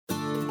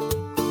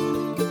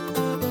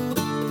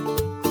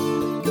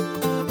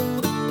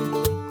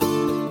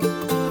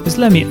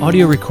Islami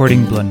audio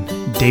recording blun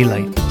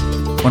Daylight.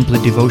 One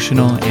play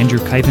devotional Andrew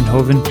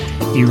Kuyvenhoven,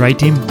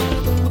 Ritim,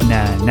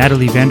 na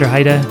Natalie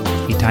Vanderheide,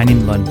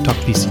 tainim blun Tok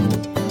Pisin.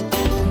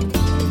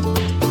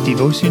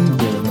 Devotion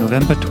blun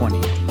November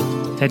 20.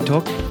 Head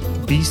Tok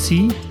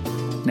BC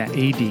na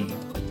AD.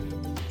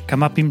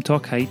 Kamapim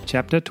Tok Hait,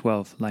 chapter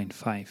 12, line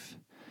 5.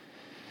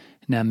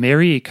 Na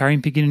Meri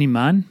Kamapim Pikinini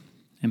Man,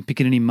 and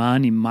Pikinini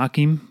Man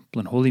makim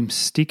blun holim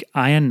stik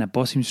iron na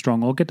bosim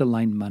strong olgeta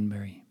lain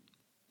manmeri.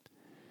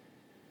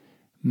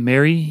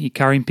 Meri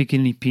karim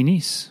pikinini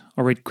pinis,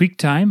 orait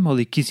kwiktaim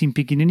kisim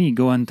pikinini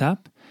go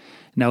antap,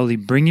 na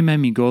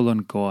bringim go on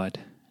God,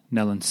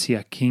 na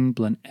king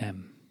blun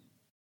em.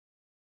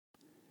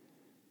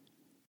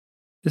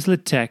 This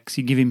teks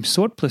givim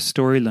sotpela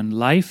stori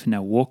life na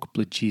walk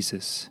blu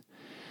Jesus.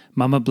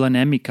 Mama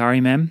blun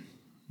karim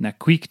na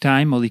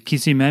kwiktaim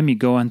kisim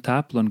go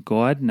antap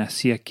God na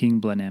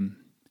king blun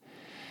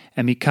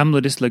em.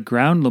 Come this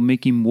graun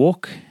make him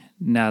walk,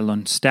 na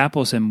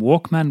staples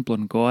walkman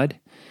blun God,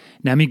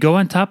 na go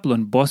antap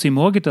bosim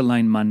olgeta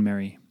lain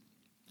manmeri.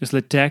 This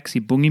teks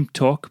bungim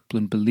tok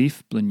blun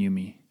belief blun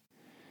yumi.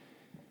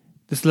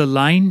 This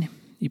lain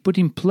put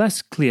him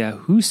plus clear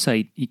who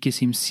sight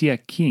kisim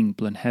king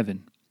blun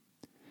heaven.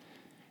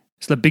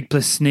 This big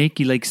plus snake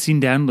like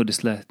sin down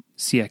this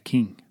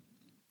king.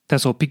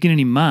 Tasol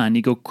Pikinini Man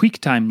go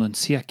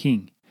kwiktaim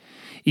king.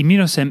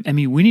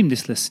 Minosem win him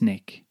this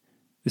snake.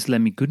 This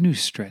let me good news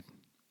straight.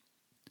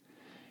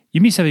 You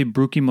mis have a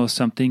bringim or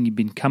something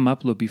been come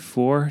up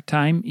before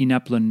time in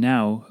up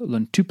now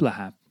sotpela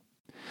hap.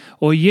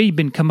 Or ye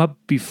been come up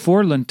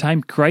before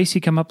time Christ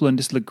come up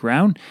this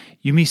graun,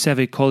 you mis have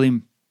a call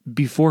him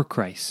before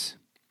Christ.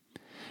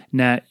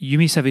 Na you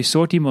mis have a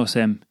sortim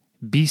osem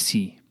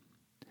BC.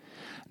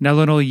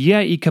 Now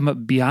ye come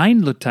up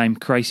behind time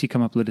Christ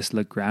come up this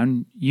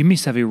graun, you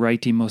mis have a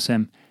writing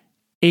osem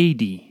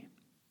AD.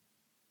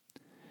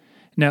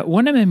 Now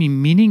one of them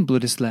meaning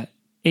this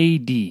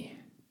AD.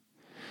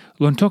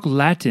 Tok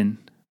Latin,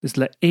 this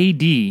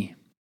AD,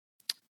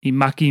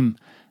 makim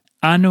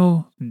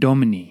Anno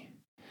Domini.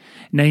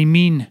 Na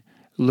mean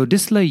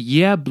lodisla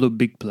blo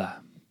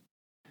bigpla.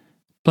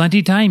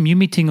 Plenty time you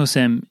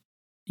tingosem,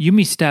 you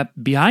me step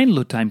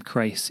behind time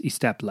Christ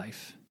step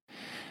life.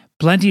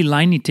 Plenty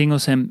line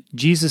tingosem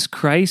Jisas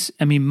Krais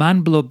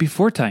man blo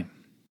before time.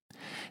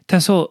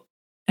 Tasol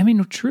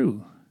no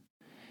true.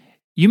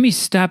 You me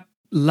step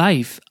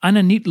life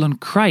ananit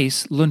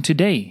Christ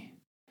today.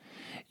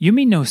 You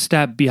me no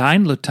step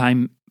behind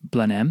time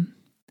blanem.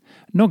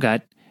 No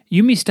gat,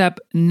 you me step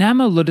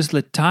nama lodis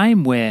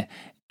time where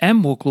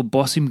walk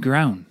bosim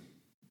graun.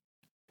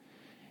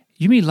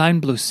 You me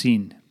line blow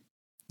scene.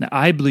 Na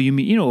I blow you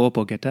me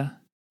opogeta.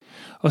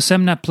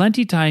 Osem na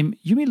plenty time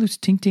you me lose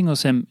tinting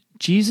osem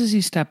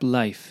Jesus step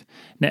life.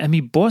 Na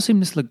bosim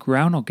this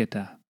graun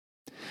ogeta.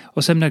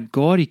 Osem na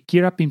God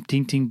kirapim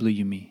tinting blow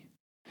you me.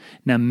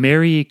 Na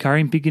Meri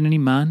karim Pikinini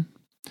Man.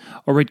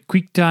 Orait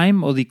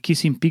kwiktaim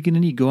kisim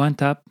pikinini go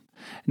antap,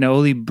 na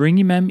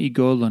bringim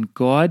go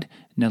God,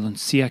 na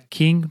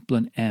king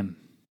blun em.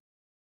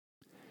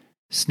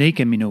 Snake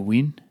no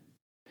win,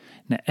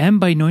 na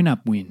by noin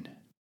up win.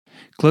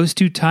 Close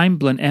to time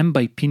blun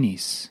by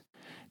pinis.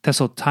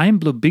 Tasol time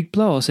blu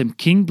bigpla osem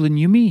king blun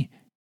yumi,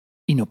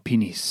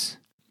 pinis.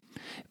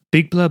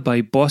 Bigpla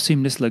by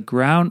bosim this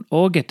graun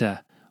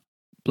olgeta,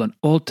 blun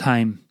all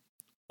time.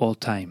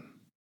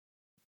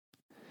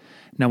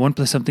 Now one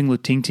plus something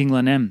ting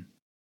lanem.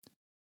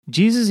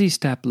 Jesus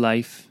step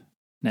life.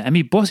 Na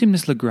bosim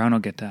this graun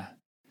ogeta.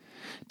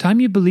 Time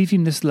you believe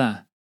him this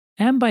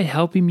by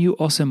help him you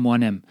osem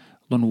wanem,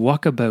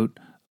 walk about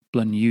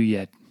blun you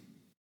yet.